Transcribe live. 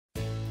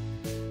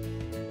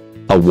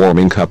A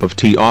warming cup of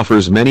tea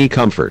offers many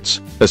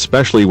comforts,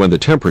 especially when the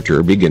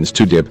temperature begins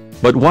to dip,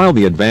 but while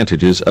the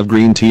advantages of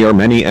green tea are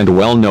many and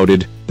well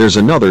noted, there's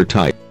another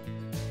type.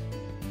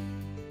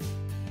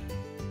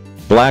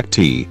 Black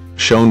tea,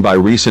 shown by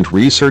recent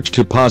research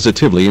to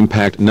positively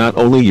impact not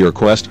only your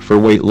quest for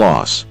weight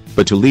loss,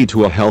 but to lead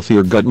to a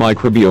healthier gut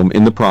microbiome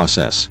in the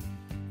process.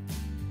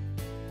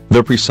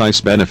 The precise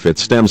benefit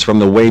stems from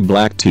the way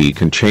black tea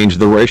can change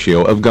the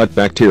ratio of gut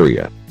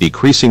bacteria,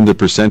 decreasing the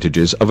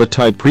percentages of a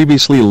type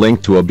previously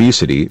linked to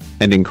obesity,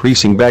 and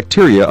increasing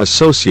bacteria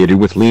associated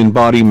with lean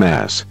body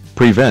mass,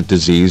 prevent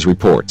disease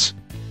reports.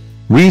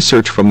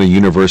 Research from the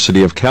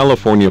University of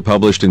California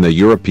published in the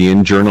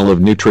European Journal of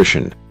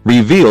Nutrition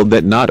revealed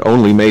that not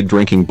only may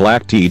drinking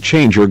black tea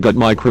change your gut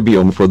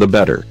microbiome for the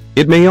better,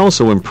 it may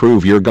also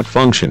improve your gut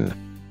function.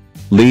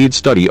 Lead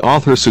study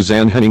author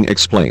Suzanne Henning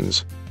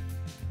explains.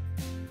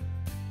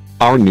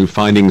 Our new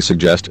findings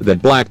suggest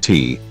that black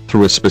tea,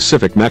 through a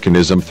specific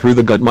mechanism through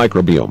the gut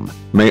microbiome,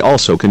 may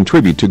also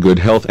contribute to good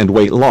health and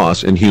weight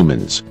loss in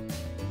humans.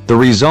 The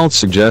results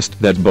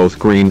suggest that both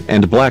green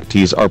and black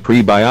teas are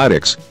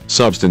prebiotics,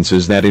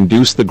 substances that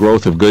induce the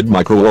growth of good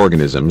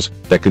microorganisms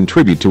that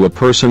contribute to a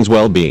person's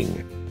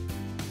well-being.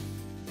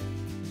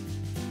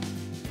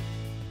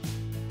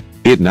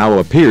 It now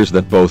appears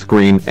that both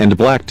green and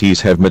black teas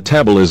have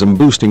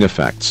metabolism-boosting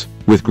effects,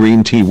 with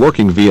green tea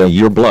working via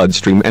your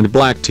bloodstream and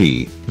black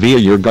tea via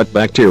your gut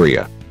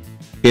bacteria.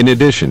 In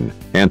addition,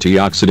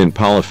 antioxidant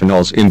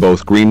polyphenols in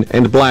both green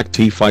and black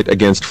tea fight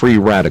against free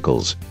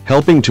radicals,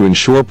 helping to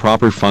ensure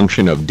proper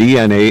function of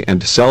DNA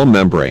and cell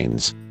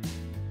membranes.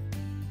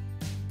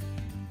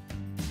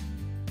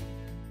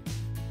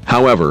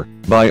 However,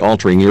 by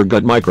altering your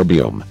gut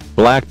microbiome,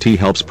 black tea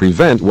helps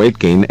prevent weight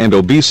gain and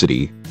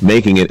obesity,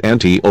 making it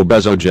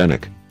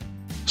anti-obesogenic.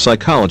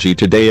 Psychology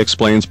Today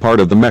explains part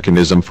of the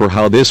mechanism for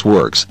how this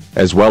works,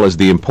 as well as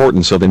the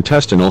importance of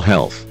intestinal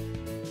health.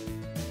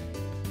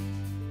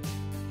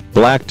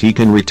 Black tea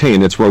can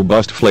retain its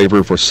robust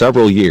flavor for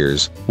several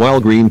years,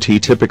 while green tea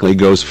typically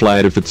goes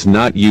flat if it's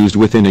not used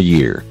within a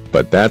year,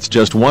 but that's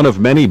just one of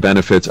many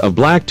benefits of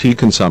black tea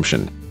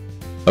consumption.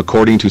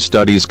 According to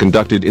studies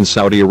conducted in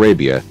Saudi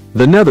Arabia,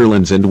 the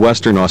Netherlands and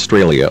Western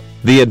Australia,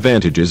 the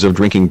advantages of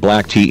drinking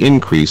black tea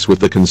increase with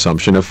the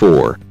consumption of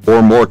 4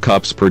 or more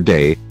cups per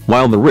day,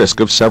 while the risk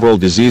of several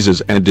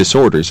diseases and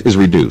disorders is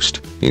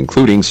reduced,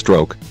 including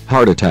stroke,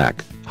 heart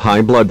attack,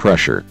 high blood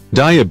pressure,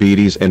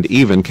 diabetes and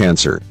even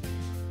cancer.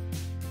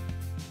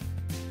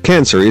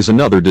 Cancer is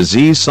another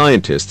disease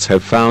scientists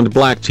have found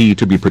black tea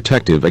to be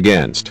protective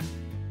against.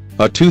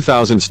 A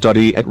 2000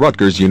 study at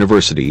Rutgers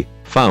University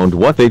found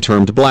what they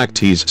termed black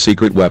tea's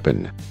secret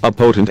weapon, a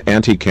potent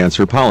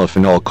anti-cancer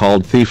polyphenol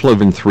called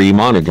theflavin-3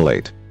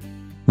 monogallate.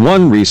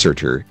 One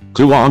researcher,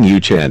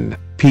 Zhuangyu Chen,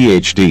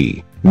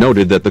 PhD,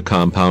 noted that the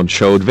compound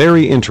showed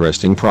very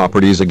interesting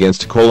properties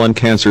against colon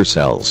cancer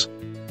cells.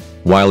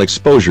 While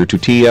exposure to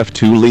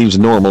TF2 leaves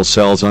normal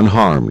cells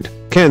unharmed,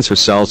 cancer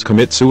cells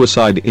commit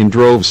suicide in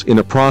droves in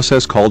a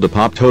process called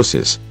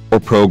apoptosis, or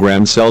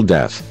programmed cell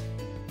death.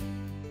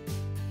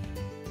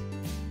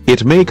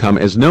 It may come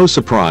as no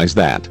surprise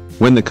that,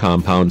 when the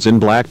compounds in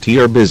black tea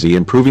are busy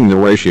improving the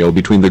ratio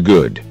between the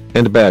good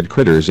and bad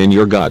critters in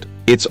your gut,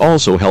 it's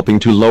also helping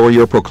to lower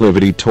your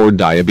proclivity toward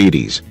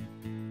diabetes.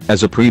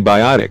 As a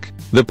prebiotic,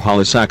 the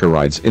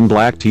polysaccharides in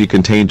black tea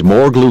contained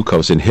more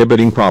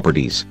glucose-inhibiting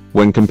properties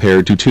when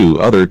compared to 2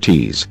 other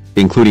teas,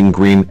 including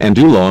green and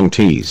oolong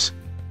teas.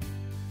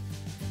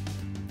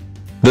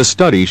 The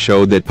study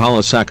showed that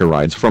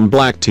polysaccharides from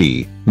black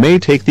tea may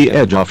take the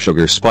edge off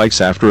sugar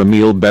spikes after a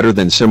meal better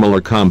than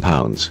similar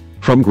compounds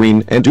from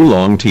green and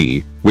oolong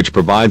tea, which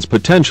provides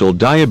potential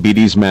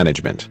diabetes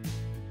management.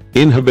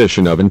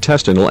 Inhibition of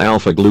intestinal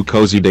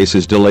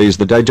alpha-glucosidases delays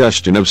the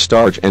digestion of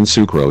starch and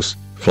sucrose,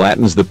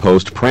 flattens the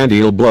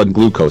postprandial blood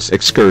glucose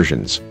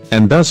excursions,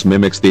 and thus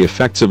mimics the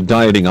effects of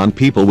dieting on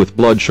people with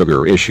blood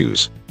sugar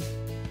issues.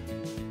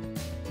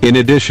 In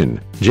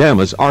addition,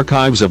 JAMA's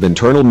Archives of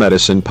Internal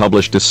Medicine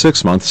published a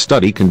 6-month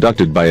study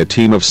conducted by a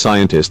team of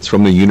scientists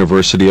from the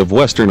University of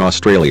Western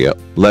Australia,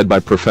 led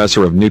by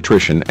Professor of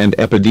Nutrition and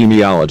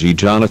Epidemiology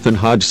Jonathan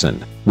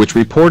Hodgson, which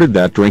reported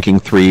that drinking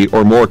 3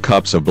 or more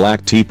cups of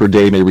black tea per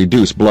day may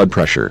reduce blood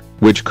pressure,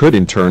 which could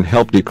in turn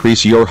help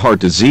decrease your heart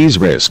disease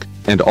risk,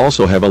 and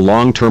also have a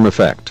long-term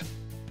effect.